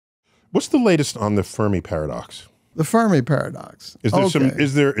What's the latest on the Fermi Paradox? The Fermi Paradox. Is there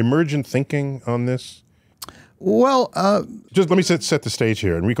is there emergent thinking on this? Well, just let me set the stage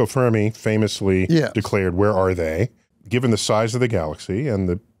here. Enrico Fermi famously declared, "Where are they?" Given the size of the galaxy and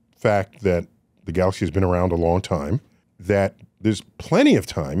the fact that the galaxy has been around a long time, that there's plenty of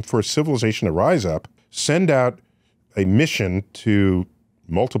time for a civilization to rise up, send out a mission to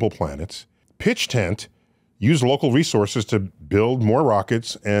multiple planets, pitch tent, use local resources to build more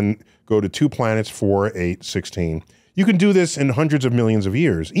rockets and go to 2 planets, 4, 8, 16. You can do this in hundreds of millions of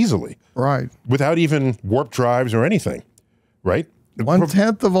years easily. Right. Without even warp drives or anything, right?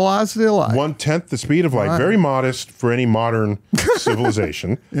 1/10 the velocity of light. 1/10 the speed of light. Right. Very modest for any modern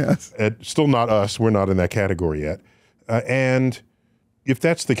civilization. Yes. Still not us. We're not in that category yet. And if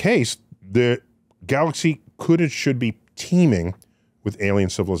that's the case, the galaxy could and should be teeming with alien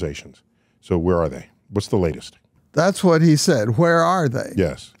civilizations. So where are they? What's the latest? That's what he said. Where are they?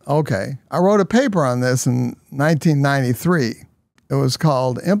 Yes. Okay. I wrote a paper on this in 1993. It was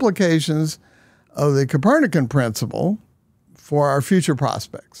called Implications of the Copernican Principle for Our Future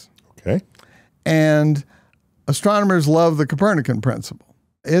Prospects. Okay. And astronomers love the Copernican Principle.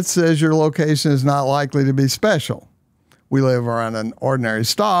 It says your location is not likely to be special. We live around an ordinary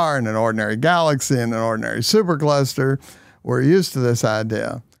star, in an ordinary galaxy, in an ordinary supercluster. We're used to this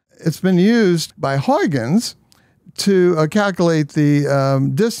idea. It's been used by Huygens to calculate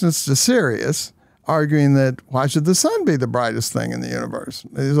the distance to Sirius, arguing that why should the sun be the brightest thing in the universe?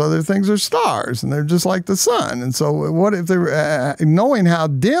 These other things are stars, and they're just like the sun. And so what if they were, knowing how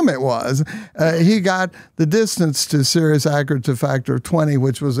dim it was, he got the distance to Sirius accurate to a factor of 20,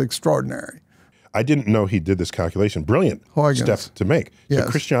 which was extraordinary. I didn't know he did this calculation. Brilliant step to make. Yes. So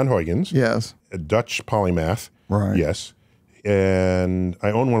Christian Huygens, yes, a Dutch polymath, right? Yes. And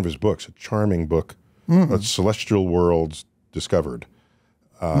I own one of his books, a charming book, Celestial Worlds Discovered.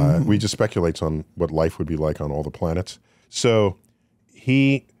 We just speculates on what life would be like on all the planets. So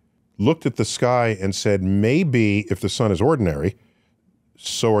he looked at the sky and said, maybe if the sun is ordinary,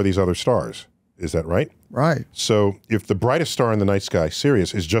 so are these other stars. Is that right? Right. So if the brightest star in the night sky,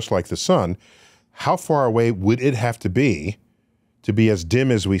 Sirius, is just like the sun, how far away would it have to be as dim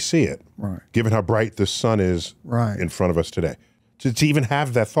as we see it, right, given how bright the sun is in front of us today? To even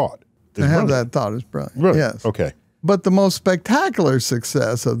have that thought. To have that thought is brilliant. Brilliant. Yes. Okay. But the most spectacular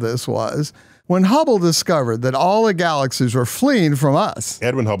success of this was when Hubble discovered that all the galaxies were fleeing from us.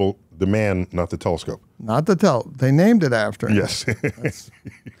 Edwin Hubble, the man, not the telescope. Not the they named it after him. Yes.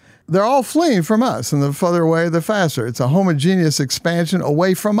 They're all fleeing from us, and the further away, the faster. It's a homogeneous expansion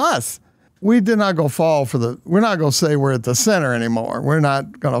away from us. We did not go fall for we're not going to say we're at the center anymore. We're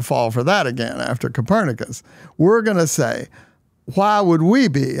not going to fall for that again after Copernicus. We're going to say, why would we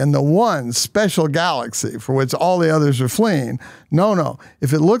be in the one special galaxy for which all the others are fleeing? No.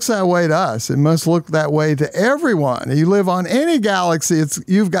 If it looks that way to us, it must look that way to everyone. You live on any galaxy,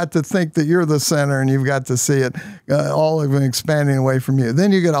 you've got to think that you're the center, and you've got to see it all of it expanding away from you.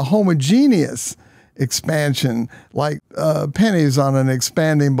 Then you get a homogeneous expansion, like pennies on an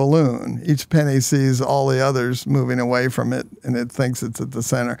expanding balloon. Each penny sees all the others moving away from it, and it thinks it's at the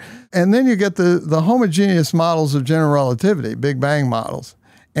center. And then you get the homogeneous models of general relativity, Big Bang models.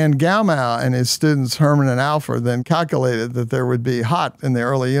 And Gamow and his students, Herman and Alford, then calculated that there would be hot in the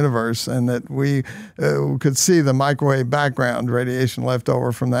early universe, and that we could see the microwave background radiation left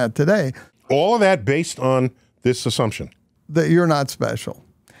over from that today. All of that based on this assumption. That you're not special.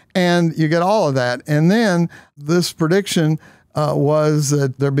 And you get all of that. And then this prediction was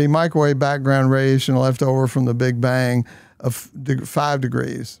that there'd be microwave background radiation left over from the Big Bang of 5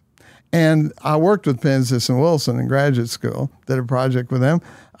 degrees. And I worked with Penzias and Wilson in graduate school, did a project with them.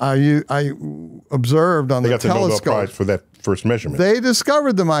 I observed on the telescope. They got the Nobel Prize for that first measurement. They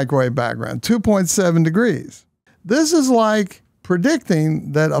discovered the microwave background, 2.7 degrees. This is like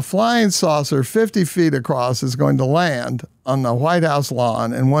predicting that a flying saucer 50 feet across is going to land on the White House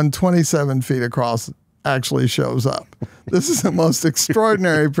lawn, and one 27 feet across actually shows up. This is the most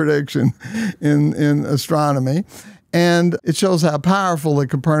extraordinary prediction in astronomy, and it shows how powerful the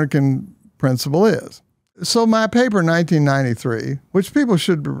Copernican principle is. So my paper in 1993, which people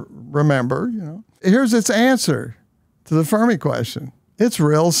should remember, here's its answer to the Fermi question. It's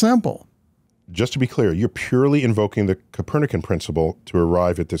real simple. Just to be clear, you're purely invoking the Copernican principle to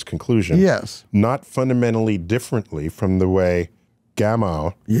arrive at this conclusion. Yes. Not fundamentally differently from the way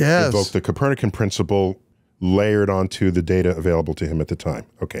Gamow invoked the Copernican principle layered onto the data available to him at the time.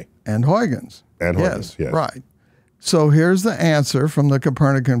 Okay. And Huygens. Yes. Right. So here's the answer from the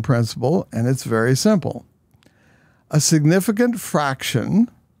Copernican principle, and it's very simple. A significant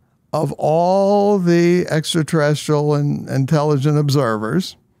fraction of all the extraterrestrial and intelligent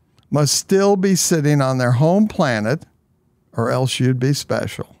observers must still be sitting on their home planet, or else you'd be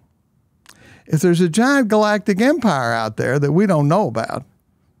special. If there's a giant galactic empire out there that we don't know about,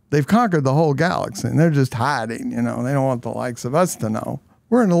 they've conquered the whole galaxy and they're just hiding, you know. They don't want the likes of us to know.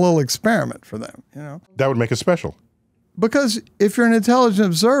 We're in a little experiment for them, you know. That would make us special. Because if you're an intelligent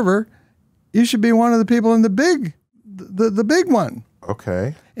observer, you should be one of the people in the big one.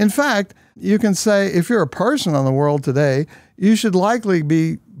 Okay. In fact, you can say if you're a person on the world today, you should likely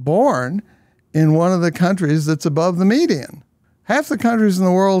be born in one of the countries that's above the median. Half the countries in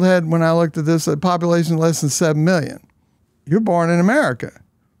the world had, when I looked at this, a population less than 7 million. You're born in America.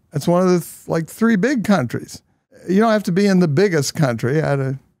 That's one of the 3 big countries. You don't have to be in the biggest country. I had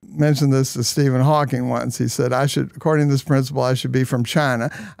to mention this to Stephen Hawking once. He said, according to this principle, I should be from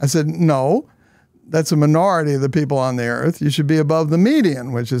China. I said, no, that's a minority of the people on the earth. You should be above the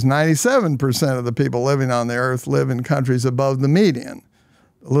median, which is 97% of the people living on the earth live in countries above the median.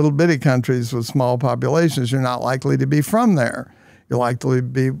 Little bitty countries with small populations, you're not likely to be from there. You're likely to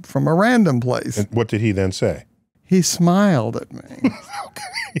be from a random place. And what did he then say? He smiled at me.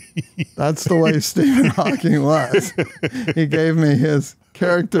 Okay. That's the way Stephen Hawking was. He gave me his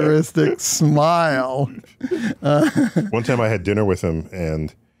characteristic smile. One time I had dinner with him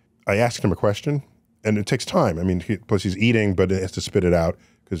and I asked him a question, and it takes time. I mean, plus he's eating, but he has to spit it out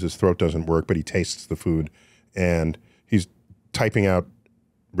because his throat doesn't work, but he tastes the food. And he's typing out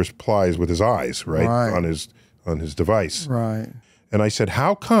replies with his eyes, right? On his device. Right. And I said,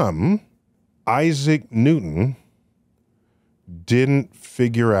 how come Isaac Newton didn't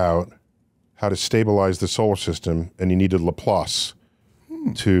figure out how to stabilize the solar system, and he needed Laplace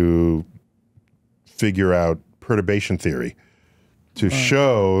to figure out perturbation theory to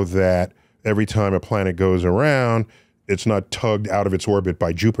show that every time a planet goes around, it's not tugged out of its orbit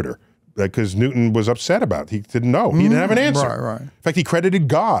by Jupiter? Because Newton was upset about it. He didn't know. He didn't have an answer. Right. In fact, he credited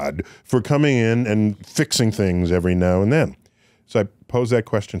God for coming in and fixing things every now and then. So I posed that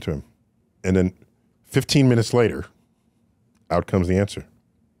question to him. And then 15 minutes later, out comes the answer.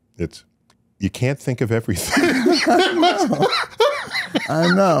 It's, you can't think of everything.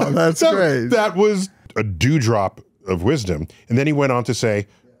 I know. That's great. That was a dewdrop of wisdom. And then he went on to say,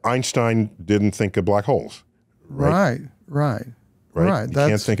 Einstein didn't think of black holes. Right. You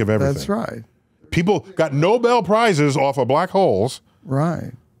can't think of everything. That's right. People got Nobel Prizes off of black holes.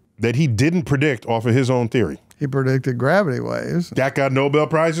 Right. That he didn't predict off of his own theory. He predicted gravity waves. That got Nobel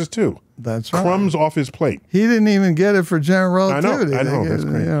Prizes too. That's right. Crumbs off his plate. He didn't even get it for general relativity. I know. That's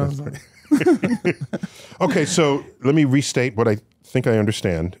great. That's great. Okay, so let me restate what I think I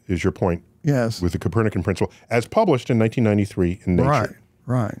understand is your point. Yes. With the Copernican principle, as published in 1993 in Nature.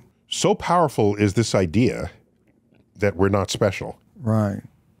 Right. So powerful is this idea that we're not special. Right.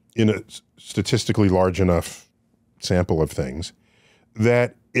 In a statistically large enough sample of things,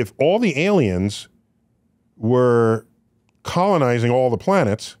 that if all the aliens were colonizing all the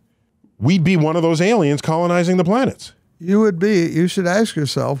planets, we'd be one of those aliens colonizing the planets. You would be. You should ask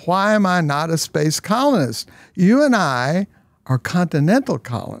yourself, why am I not a space colonist? You and I are continental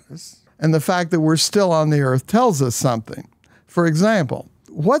colonists, and the fact that we're still on the Earth tells us something. For example,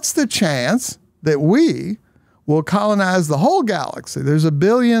 what's the chance that we will colonize the whole galaxy? There's 1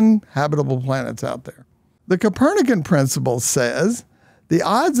 billion habitable planets out there. The Copernican principle says the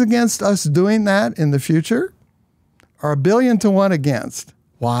odds against us doing that in the future are 1 billion to 1 against.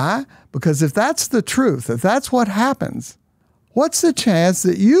 Why? Because if that's the truth, if that's what happens, what's the chance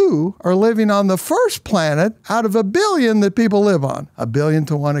that you are living on the first planet out of 1 billion that people live on? 1 billion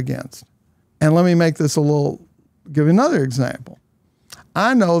to 1 against. And let me make this give another example.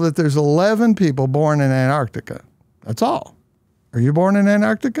 I know that there's 11 people born in Antarctica. That's all. Are you born in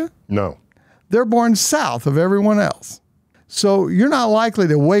Antarctica? No. They're born south of everyone else. So you're not likely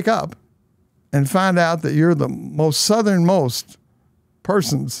to wake up and find out that you're the most southernmost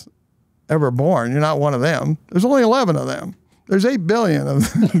persons ever born. You're not one of them. There's only 11 of them. There's 8 billion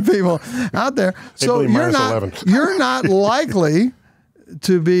of people out there. So you're not likely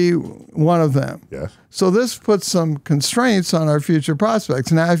to be one of them. Yes. So this puts some constraints on our future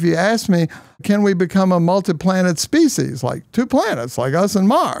prospects. Now, if you ask me, can we become a multi-planet species, like 2 planets, like us and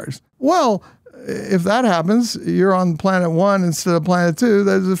Mars? Well, if that happens, you're on planet 1 instead of planet 2,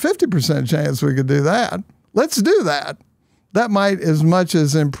 there's a 50% chance we could do that. Let's do that. That might as much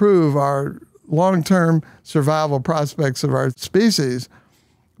as improve our long-term survival prospects of our species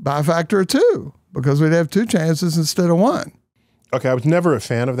by a factor of 2, because we'd have 2 chances instead of 1. Okay, I was never a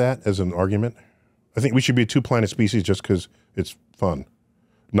fan of that as an argument. I think we should be a 2-planet species just because it's fun,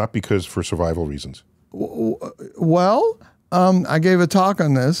 not because for survival reasons. Well, I gave a talk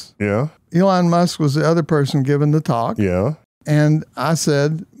on this. Yeah. Elon Musk was the other person giving the talk. Yeah. And I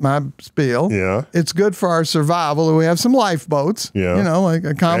said, my spiel, it's good for our survival. We have some lifeboats, you know, like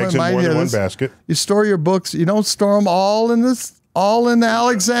a comet might hit us. Basket. You store your books. You don't store them all in the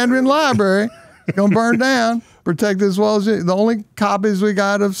Alexandrian library. It's going to burn down. Protect as well as you. The only copies we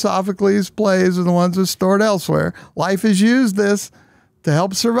got of Sophocles' plays are the ones that are stored elsewhere. Life has used this to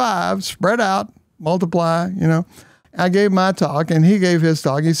help survive, spread out, multiply, you know. I gave my talk and he gave his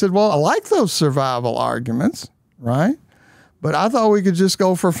talk. He said, well, I like those survival arguments, right? But I thought we could just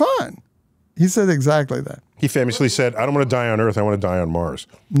go for fun. He said exactly that. He famously said, I don't want to die on Earth, I want to die on Mars.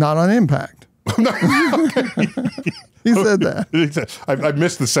 Not on impact. He said that. I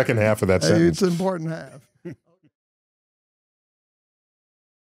missed the second half of that sentence. It's an important half.